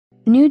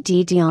New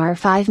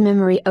DDR5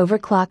 memory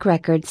overclock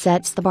record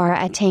sets the bar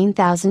at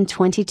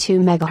 10,022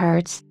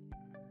 MHz.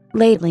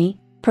 Lately,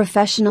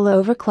 professional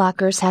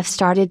overclockers have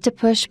started to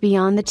push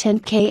beyond the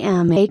 10K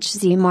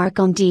MHz mark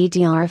on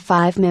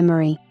DDR5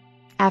 memory.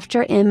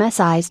 After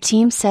MSI's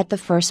team set the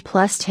first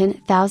plus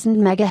 10,000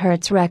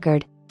 MHz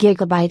record,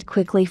 Gigabyte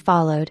quickly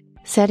followed,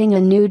 setting a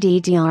new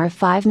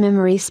DDR5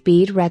 memory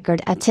speed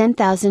record at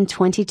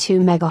 10,022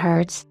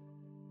 MHz.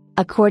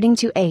 According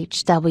to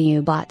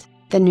HWBot,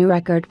 the new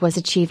record was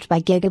achieved by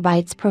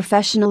Gigabyte's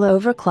professional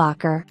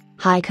overclocker,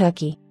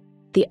 HiCookie.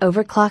 The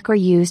overclocker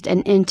used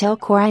an Intel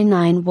Core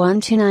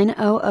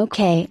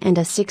i9-12900K and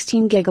a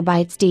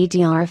 16GB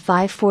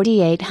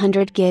DDR5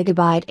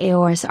 4800GB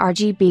AORS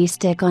RGB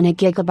stick on a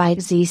Gigabyte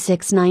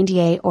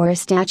Z690 AORS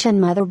Snapdragon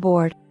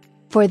motherboard.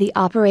 For the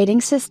operating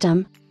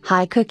system,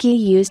 HiCookie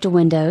used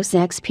Windows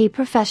XP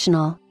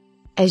Professional.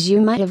 As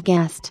you might have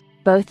guessed,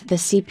 both the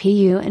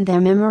CPU and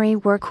their memory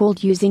were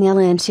cooled using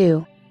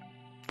LN2.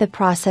 The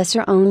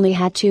processor only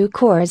had 2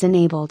 cores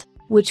enabled,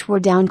 which were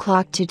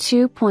downclocked to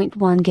 2.1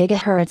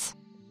 GHz.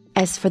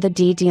 As for the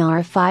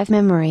DDR5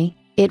 memory,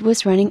 it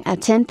was running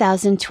at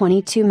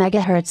 10,022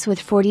 MHz with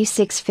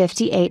 46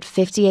 58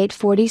 58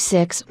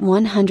 46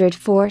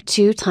 104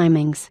 2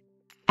 timings.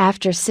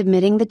 After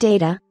submitting the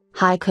data,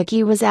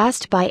 HiCookie was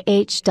asked by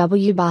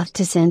HWBot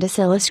to send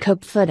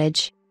oscilloscope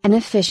footage, an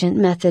efficient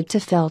method to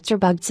filter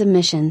bugged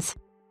submissions.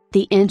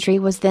 The entry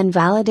was then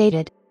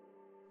validated.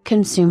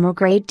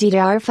 Consumer-grade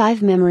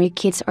DDR5 memory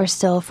kits are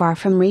still far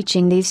from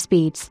reaching these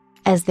speeds,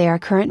 as they are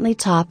currently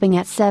topping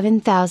at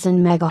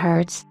 7,000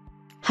 MHz.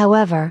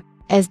 However,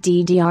 as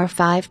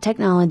DDR5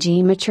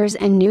 technology matures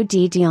and new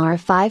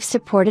DDR5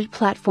 supported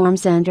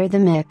platforms enter the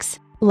mix,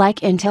 like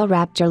Intel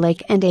Raptor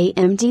Lake and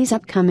AMD's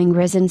upcoming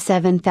Ryzen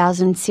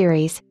 7000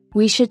 series,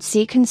 we should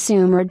see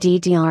consumer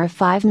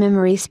DDR5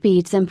 memory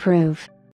speeds improve.